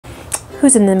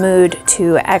Who's in the mood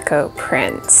to echo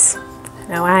print? I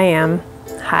know I am.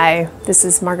 Hi, this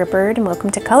is Margaret Byrd and welcome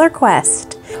to Color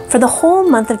Quest. For the whole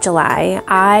month of July,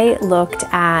 I looked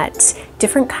at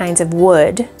different kinds of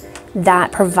wood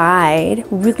that provide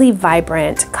really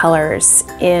vibrant colors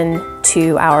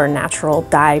into our natural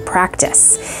dye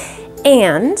practice.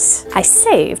 And I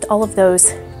saved all of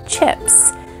those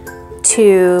chips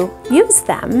to use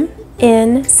them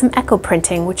in some echo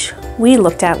printing, which we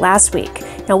looked at last week.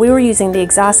 Now we were using the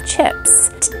exhaust chips.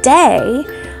 Today,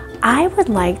 I would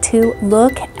like to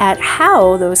look at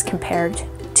how those compared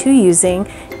to using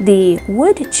the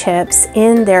wood chips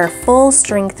in their full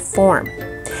strength form.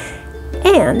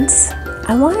 And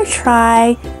I want to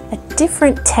try a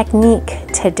different technique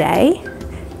today.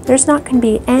 There's not going to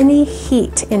be any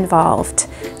heat involved.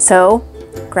 So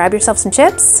grab yourself some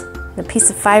chips, a piece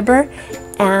of fiber,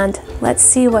 and let's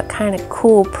see what kind of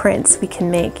cool prints we can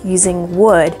make using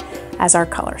wood as our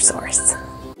color source.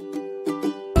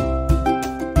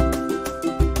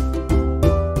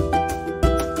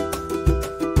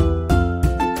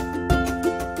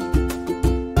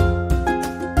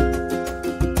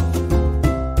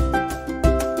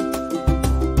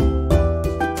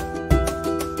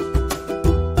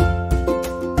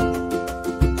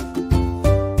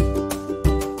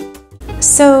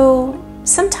 So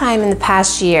sometime in the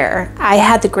past year, I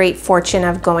had the great fortune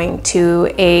of going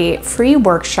to a free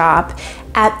workshop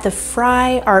at the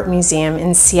Frye Art Museum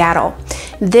in Seattle.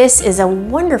 This is a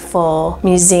wonderful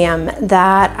museum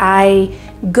that I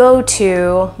go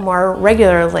to more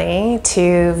regularly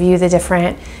to view the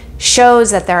different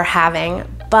shows that they're having,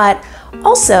 but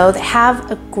also they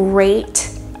have a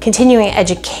great continuing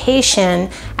education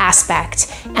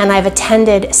aspect, and I've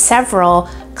attended several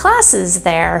classes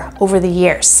there over the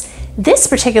years. This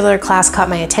particular class caught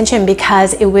my attention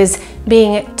because it was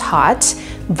being taught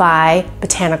by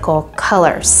botanical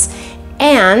colors,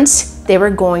 and they were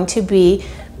going to be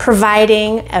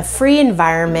providing a free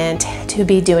environment to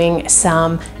be doing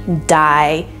some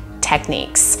dye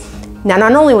techniques. Now,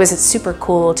 not only was it super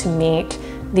cool to meet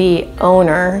the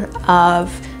owner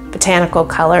of Botanical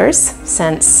Colors,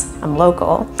 since I'm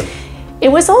local,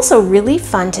 it was also really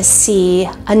fun to see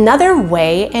another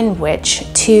way in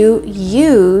which to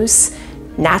use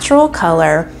natural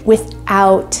color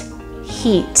without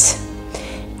heat.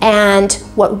 And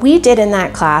what we did in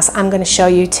that class, I'm going to show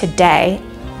you today,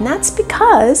 and that's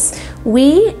because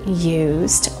we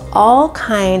used all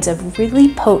kinds of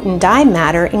really potent dye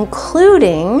matter,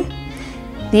 including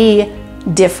the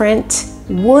different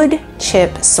wood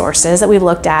chip sources that we've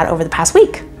looked at over the past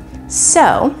week.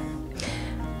 So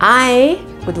I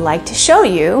would like to show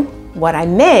you what I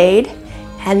made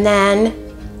and then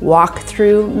walk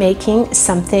through making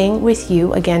something with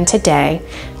you again today,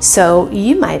 so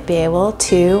you might be able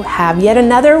to have yet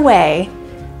another way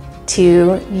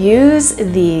to use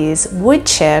these wood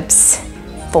chips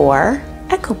for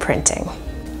echo printing.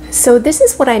 So this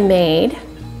is what I made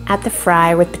at the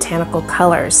Frye with Botanical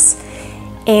Colors.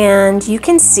 And you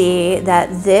can see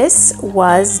that this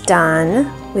was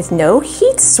done with no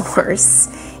heat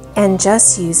source and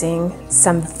just using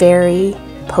some very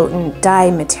potent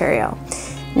dye material.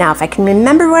 Now, if I can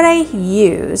remember what I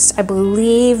used, I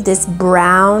believe this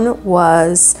brown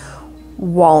was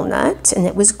walnut and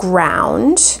it was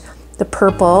ground. The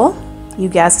purple, you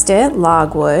guessed it,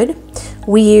 logwood.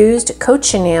 We used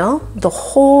cochineal, the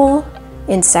whole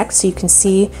insect, so you can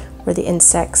see where the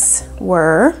insects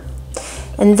were.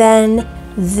 And then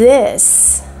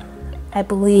this, I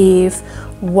believe,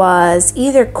 was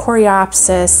either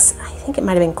Coreopsis, I think it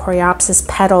might have been Coreopsis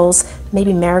petals,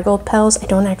 maybe marigold petals, I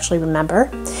don't actually remember.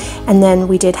 And then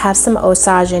we did have some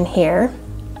Osage in here.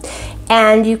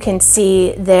 And you can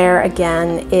see there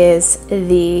again is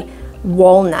the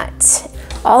walnut.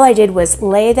 All I did was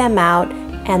lay them out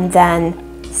and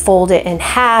then fold it in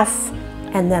half,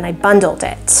 and then I bundled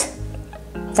it.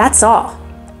 That's all.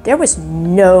 There was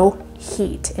no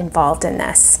heat involved in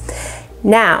this.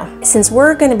 Now, since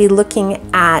we're going to be looking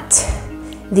at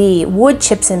the wood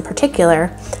chips in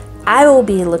particular, I will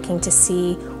be looking to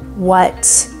see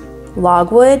what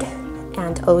logwood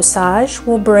and Osage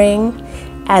will bring,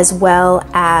 as well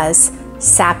as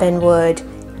sappanwood,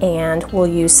 and we'll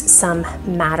use some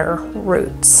madder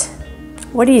roots.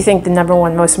 What do you think the number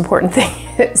one most important thing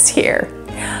is here?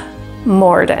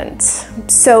 Mordant.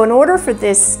 So in order for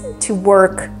this to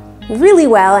work really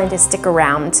well and to stick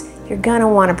around, you're gonna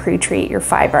want to pre-treat your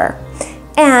fiber.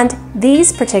 And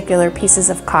these particular pieces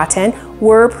of cotton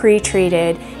were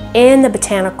pre-treated in the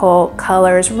Botanical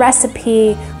Colors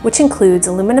recipe, which includes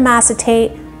aluminum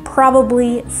acetate,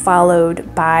 probably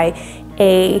followed by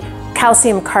a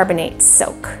calcium carbonate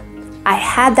soak. I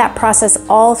had that process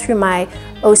all through my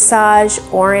Osage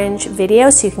orange video,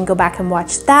 so you can go back and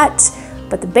watch that.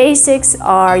 But the basics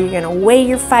are you're gonna weigh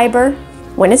your fiber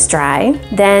when it's dry.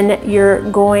 Then you're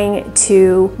going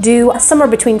to do somewhere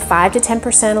between 5 to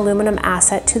 10% aluminum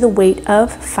acetate to the weight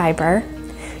of fiber.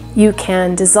 You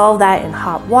can dissolve that in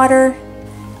hot water,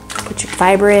 put your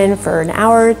fiber in for an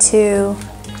hour or two,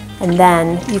 and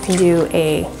then you can do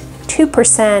a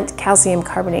 2% calcium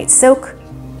carbonate soak,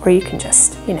 or you can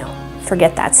just,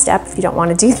 forget that step if you don't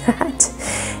want to do that.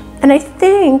 And I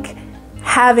think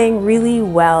having really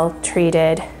well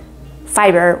treated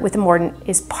fiber with a mordant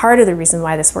is part of the reason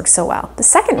why this works so well. The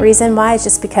second reason why is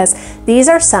just because these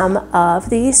are some of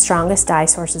the strongest dye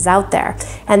sources out there.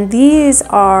 And these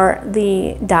are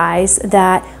the dyes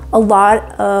that a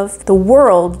lot of the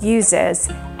world uses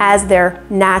as their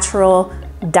natural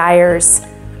dyer's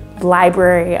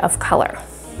library of color.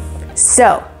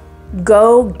 So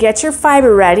go get your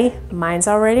fiber ready. Mine's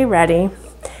already ready.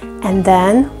 And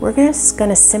then we're just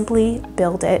gonna simply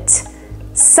build it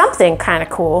something kind of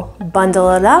cool, bundle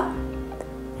it up,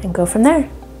 and go from there.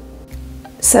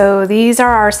 So these are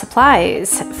our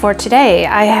supplies for today.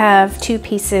 I have 2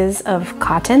 pieces of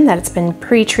cotton that's been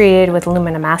pre-treated with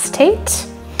aluminum acetate.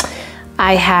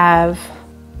 I have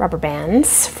rubber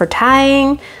bands for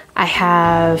tying. I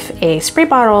have a spray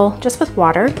bottle just with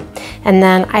water. And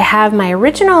then I have my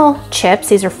original chips.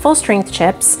 These are full strength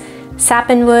chips,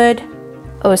 Sappanwood,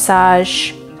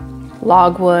 Osage,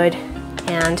 Logwood,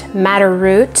 and madder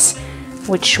root,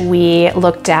 which we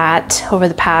looked at over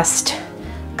the past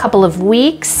couple of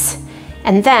weeks.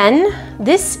 And then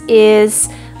this is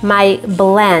my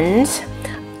blend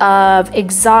of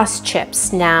exhaust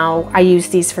chips. Now I use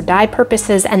these for dye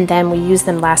purposes, and then we used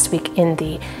them last week in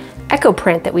the echo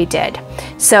print that we did.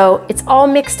 So it's all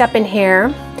mixed up in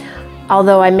here.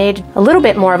 Although I made a little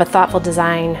bit more of a thoughtful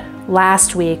design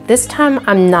last week, this time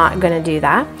I'm not gonna do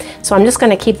that. So I'm just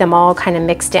gonna keep them all kind of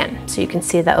mixed in. So you can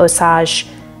see the Osage,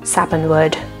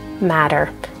 Sappanwood,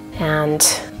 madder, and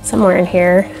somewhere in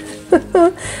here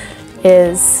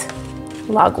is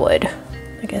logwood.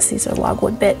 I guess these are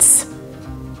logwood bits.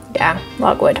 Yeah,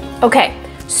 logwood. Okay,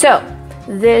 so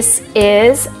this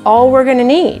is all we're gonna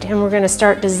need, and we're gonna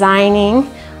start designing.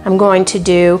 I'm going to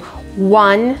do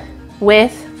one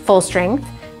with full strength,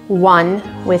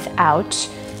 one without,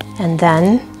 and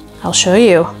then I'll show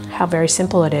you how very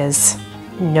simple it is.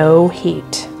 No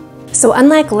heat. So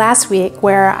unlike last week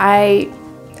where I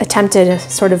attempted a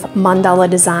sort of mandala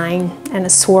design and a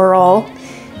swirl,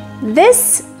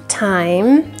 this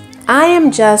time I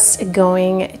am just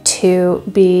going to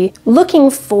be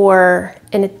looking for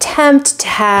an attempt to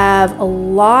have a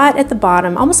lot at the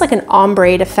bottom, almost like an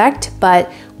ombre effect,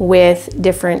 but with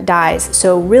different dyes.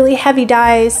 So really heavy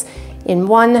dyes in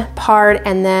one part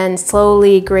and then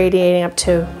slowly gradiating up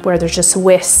to where there's just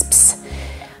wisps.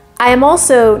 I am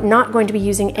also not going to be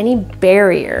using any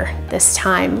barrier this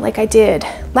time like I did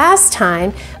last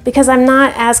time, because I'm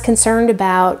not as concerned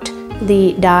about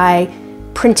the dye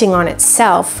printing on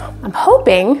itself. I'm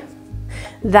hoping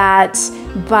that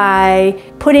by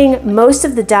putting most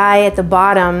of the dye at the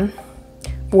bottom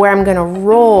where I'm gonna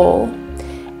roll,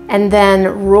 and then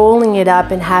rolling it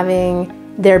up and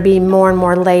having there be more and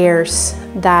more layers,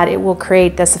 that it will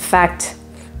create this effect.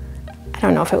 I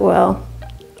don't know if it will.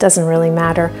 Doesn't really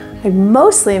matter. I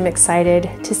mostly am excited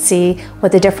to see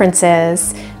what the difference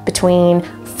is between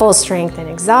full strength and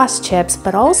exhaust chips,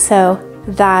 but also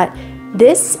that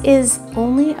this is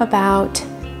only about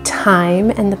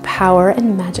time and the power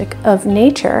and magic of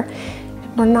nature.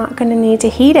 We're not gonna need to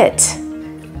heat it.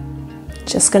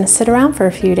 Just gonna sit around for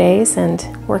a few days and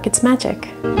work its magic.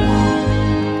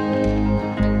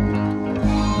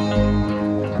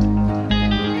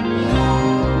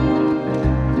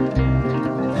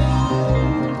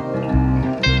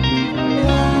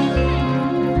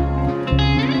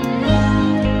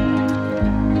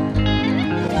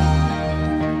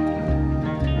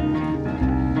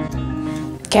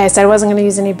 Okay, I said I wasn't gonna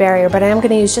use any barrier, but I am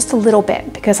gonna use just a little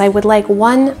bit because I would like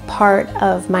one part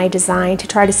of my design to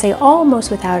try to say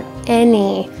almost without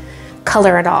any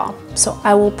color at all. So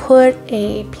I will put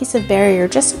a piece of barrier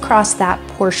just across that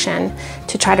portion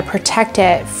to try to protect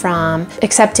it from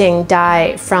accepting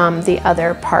dye from the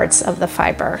other parts of the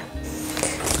fiber.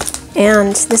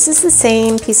 And this is the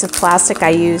same piece of plastic I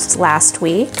used last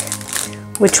week,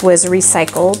 which was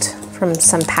recycled from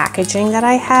some packaging that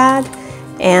I had.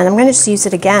 And I'm gonna just use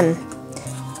it again.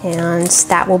 And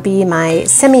that will be my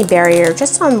semi-barrier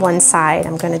just on one side.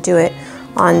 I'm gonna do it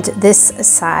on this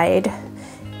side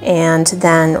and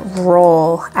then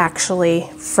roll actually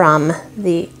from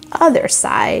the other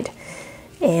side.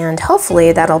 And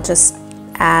hopefully that'll just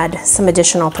add some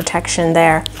additional protection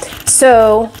there.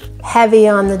 So heavy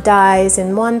on the dyes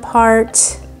in one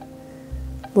part,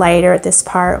 lighter at this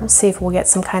part. We'll see if we'll get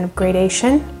some kind of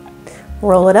gradation.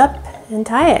 Roll it up and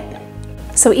tie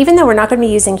it. So even though we're not going to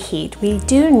be using heat, we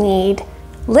do need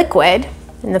liquid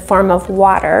in the form of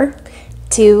water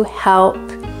to help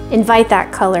invite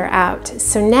that color out.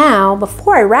 So now,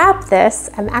 before I wrap this,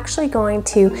 I'm actually going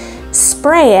to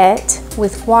spray it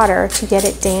with water to get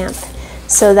it damp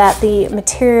so that the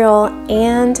material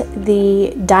and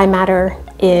the dye matter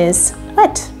is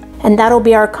wet. And that'll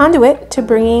be our conduit to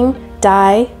bringing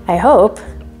dye, I hope,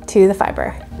 to the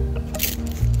fiber.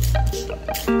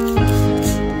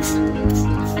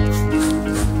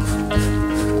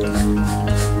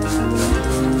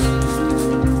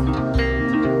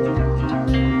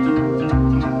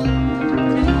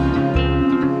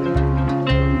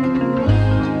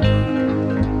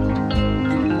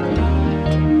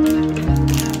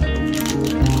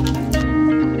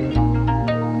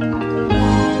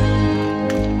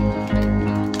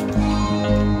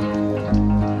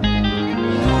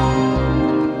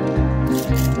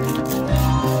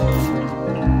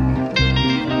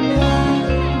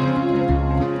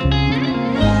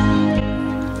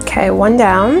 Okay, one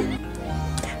down.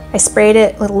 I sprayed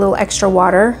it with a little extra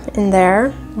water in there.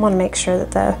 I want to make sure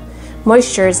that the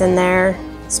moisture is in there,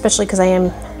 especially because I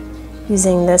am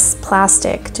using this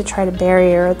plastic to try to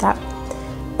barrier that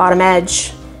bottom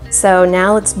edge. So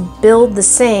now let's build the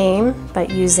same, but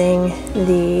using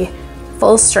the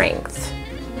full strength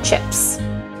chips.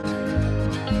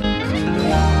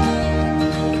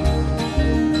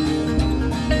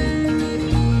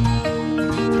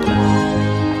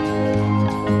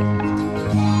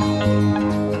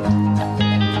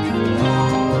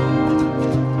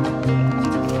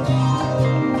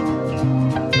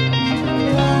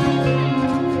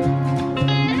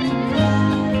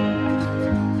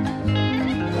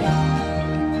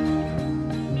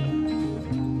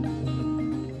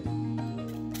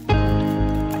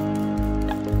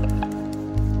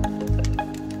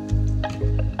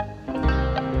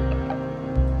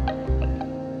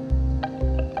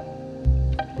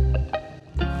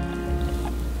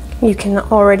 You can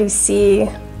already see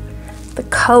the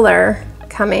color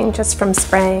coming just from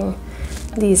spraying.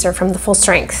 These are from the full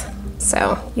strength,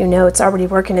 so you know it's already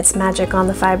working its magic on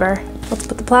the fiber. Let's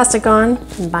put the plastic on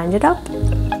and bind it up.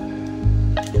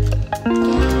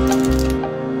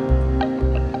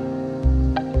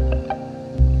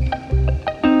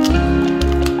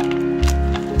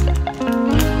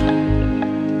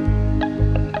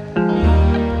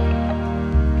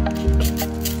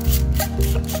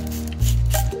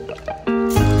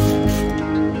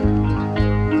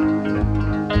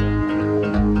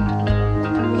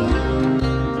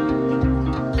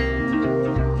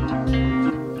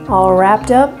 All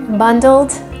wrapped up,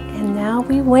 bundled, and now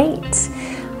we wait.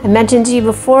 I mentioned to you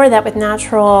before that with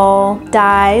natural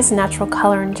dyes, natural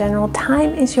color in general,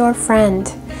 time is your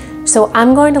friend. So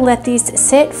I'm going to let these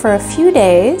sit for a few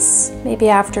days. Maybe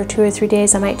after 2 or 3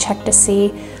 days I might check to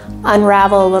see,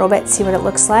 unravel a little bit, see what it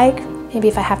looks like. Maybe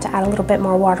if I have to add a little bit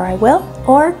more water I will,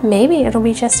 or maybe it'll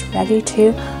be just ready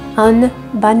to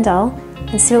unbundle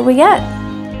and see what we get.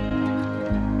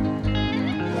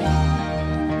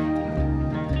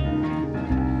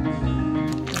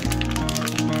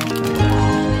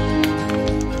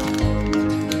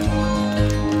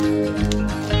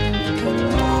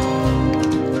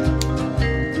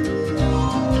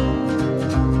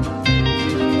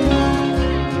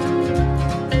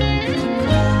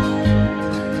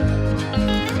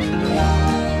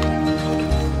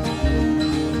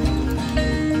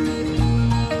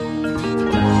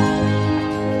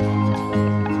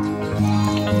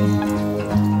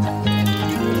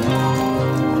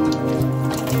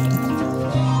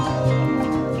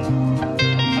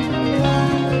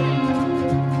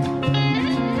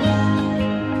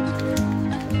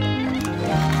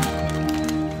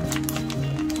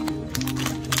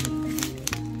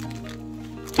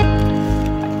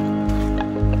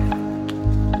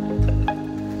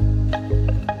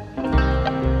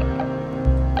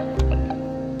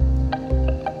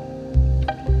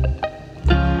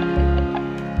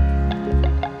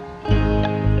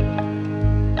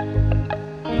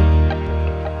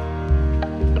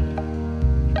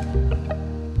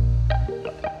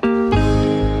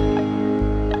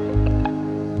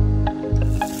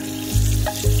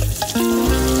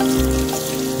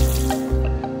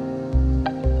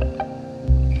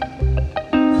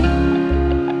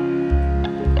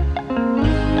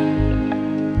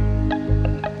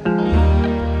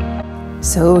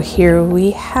 So here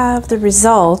we have the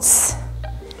results.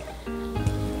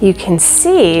 You can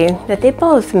see that they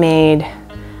both made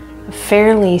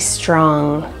fairly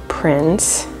strong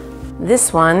print.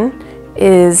 This one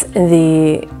is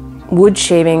the wood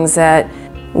shavings that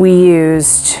we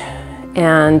used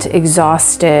and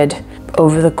exhausted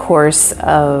over the course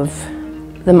of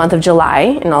the month of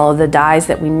July and all of the dyes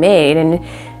that we made, and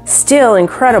still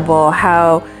incredible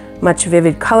how much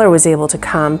vivid color was able to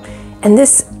come. And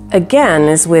this again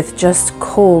is with just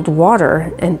cold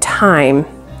water and time.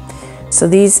 So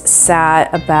these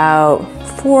sat about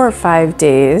 4 or 5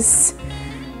 days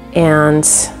and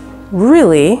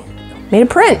really made a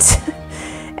print.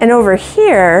 And over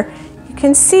here, you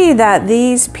can see that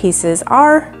these pieces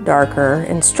are darker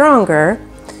and stronger.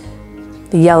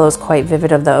 The yellow is quite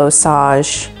vivid of the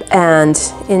Osage. And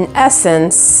in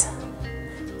essence,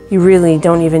 you really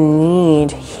don't even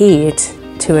need heat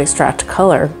to extract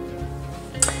color.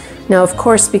 Now, of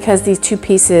course, because these two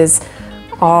pieces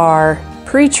are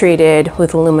pre-treated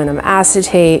with aluminum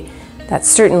acetate, that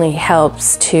certainly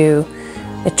helps to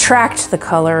attract the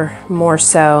color more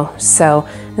so. So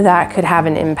that could have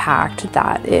an impact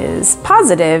that is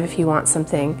positive if you want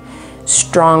something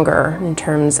stronger in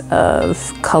terms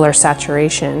of color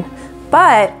saturation.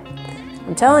 But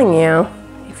I'm telling you,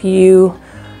 if you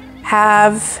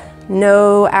have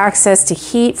no access to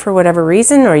heat for whatever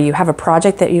reason, or you have a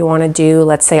project that you want to do,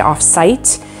 let's say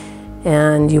off-site,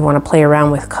 and you want to play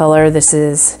around with color, this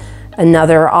is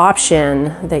another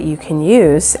option that you can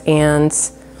use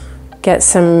and get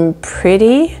some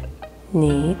pretty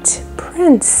neat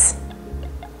prints.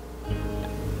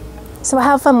 So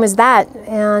how fun was that?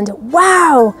 And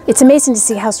wow, it's amazing to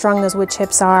see how strong those wood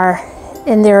chips are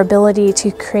and their ability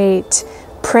to create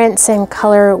prints and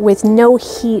color with no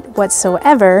heat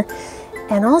whatsoever.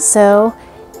 And also,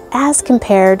 as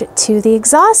compared to the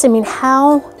exhaust, I mean,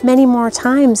 how many more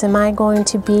times am I going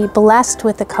to be blessed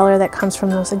with the color that comes from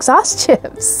those exhaust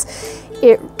chips?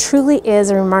 It truly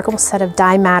is a remarkable set of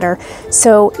dye matter.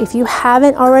 So if you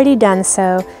haven't already done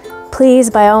so, please,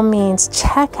 by all means,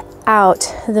 check out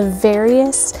the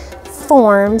various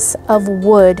forms of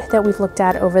wood that we've looked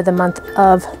at over the month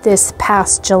of this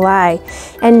past July.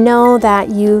 And know that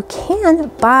you can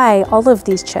buy all of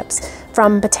these chips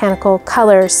from Botanical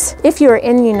Colors. If you're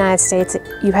in the United States,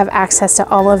 you have access to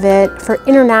all of it. For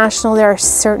international, there are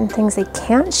certain things they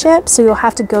can't ship, so you'll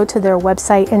have to go to their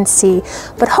website and see.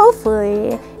 But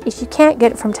hopefully, if you can't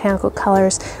get it from Botanical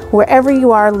Colors, wherever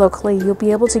you are locally, you'll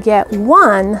be able to get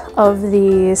one of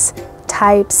these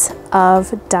types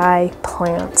of dye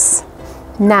plants.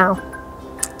 Now,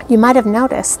 you might have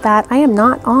noticed that I am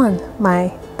not on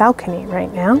my balcony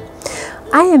right now.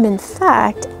 I am in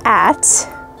fact at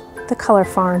the Color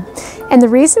Farm. And the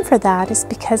reason for that is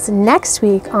because next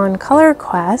week on Color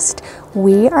Quest,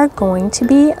 we are going to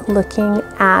be looking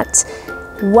at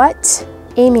what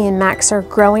Amy and Max are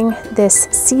growing this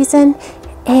season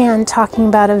and talking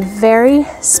about a very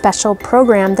special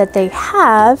program that they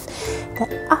have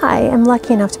that I am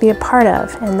lucky enough to be a part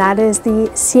of, and that is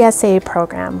the CSA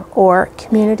program, or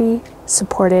Community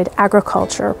Supported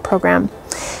Agriculture Program.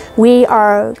 We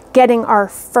are getting our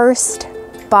first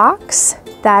box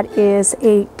that is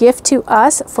a gift to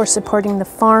us for supporting the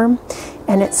farm,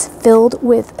 and it's filled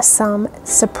with some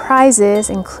surprises,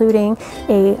 including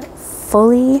a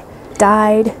fully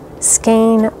dyed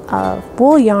skein of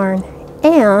wool yarn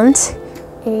and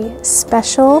a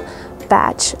special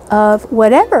batch of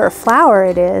whatever flower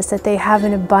it is that they have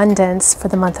in abundance for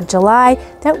the month of July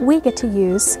that we get to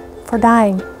use for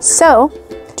dyeing. So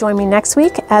join me next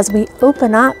week as we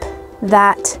open up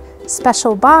that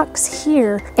special box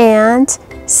here and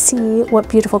see what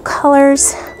beautiful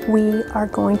colors we are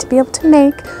going to be able to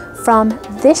make from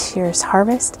this year's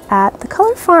harvest at the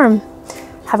Color Farm.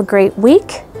 Have a great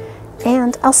week,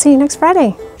 and I'll see you next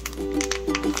Friday.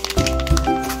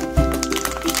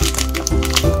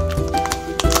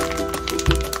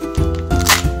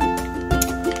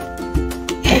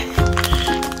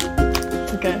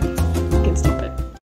 Okay.